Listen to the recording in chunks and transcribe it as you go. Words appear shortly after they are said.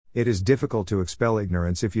It is difficult to expel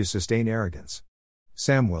ignorance if you sustain arrogance.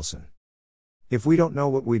 Sam Wilson. If we don't know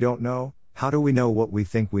what we don't know, how do we know what we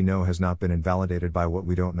think we know has not been invalidated by what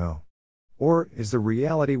we don't know? Or, is the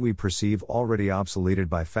reality we perceive already obsoleted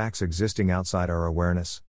by facts existing outside our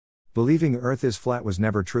awareness? Believing Earth is flat was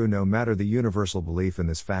never true, no matter the universal belief in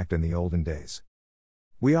this fact in the olden days.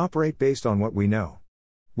 We operate based on what we know.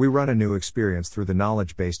 We run a new experience through the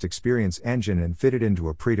knowledge-based experience engine and fit it into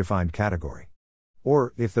a predefined category.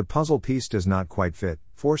 Or, if the puzzle piece does not quite fit,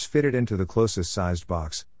 force fit it into the closest sized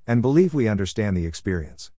box, and believe we understand the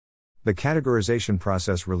experience. The categorization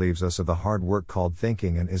process relieves us of the hard work called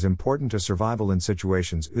thinking and is important to survival in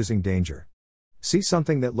situations oozing danger. See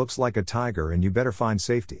something that looks like a tiger and you better find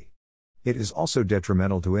safety. It is also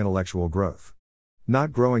detrimental to intellectual growth.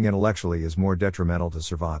 Not growing intellectually is more detrimental to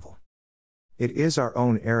survival. It is our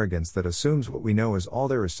own arrogance that assumes what we know is all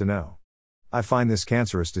there is to know. I find this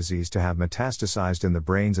cancerous disease to have metastasized in the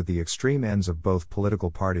brains at the extreme ends of both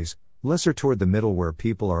political parties, lesser toward the middle where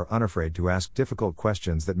people are unafraid to ask difficult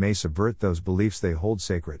questions that may subvert those beliefs they hold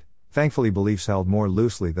sacred, thankfully beliefs held more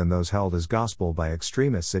loosely than those held as gospel by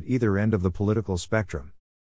extremists at either end of the political spectrum.